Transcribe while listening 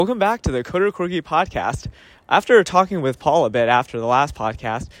Welcome back to the Coder Corgi podcast. After talking with Paul a bit after the last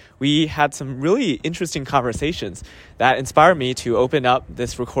podcast, we had some really interesting conversations that inspired me to open up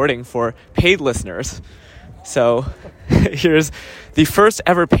this recording for paid listeners. So here's the first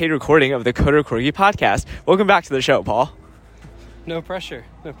ever paid recording of the Coder Corgi podcast. Welcome back to the show, Paul. No pressure.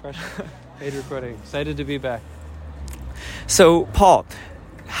 Paid recording. Excited to be back. So, Paul,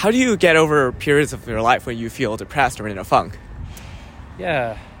 how do you get over periods of your life when you feel depressed or in a funk?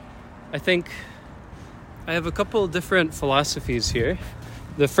 Yeah, I think I have a couple different philosophies here.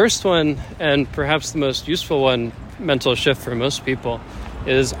 The first one, and perhaps the most useful one, mental shift for most people,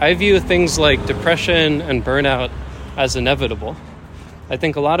 is I view things like depression and burnout as inevitable. I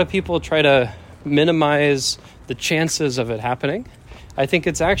think a lot of people try to minimize the chances of it happening. I think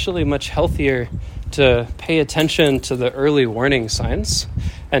it's actually much healthier to pay attention to the early warning signs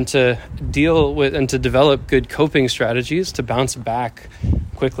and to deal with and to develop good coping strategies to bounce back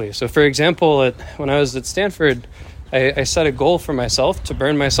quickly. So for example, when I was at Stanford, I set a goal for myself to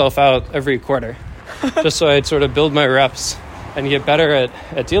burn myself out every quarter, just so I'd sort of build my reps and get better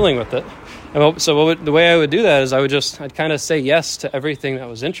at dealing with it. And so the way I would do that is I'd kind of say yes to everything that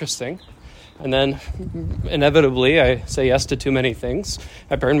was interesting. And then inevitably, I say yes to too many things.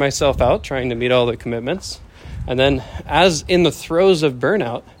 I burn myself out trying to meet all the commitments. And then as in the throes of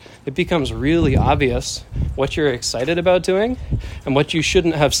burnout, it becomes really obvious what you're excited about doing and what you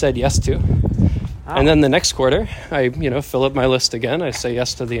shouldn't have said yes to. Wow. And then the next quarter, I fill up my list again. I say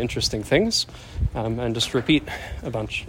yes to the interesting things and just repeat a bunch.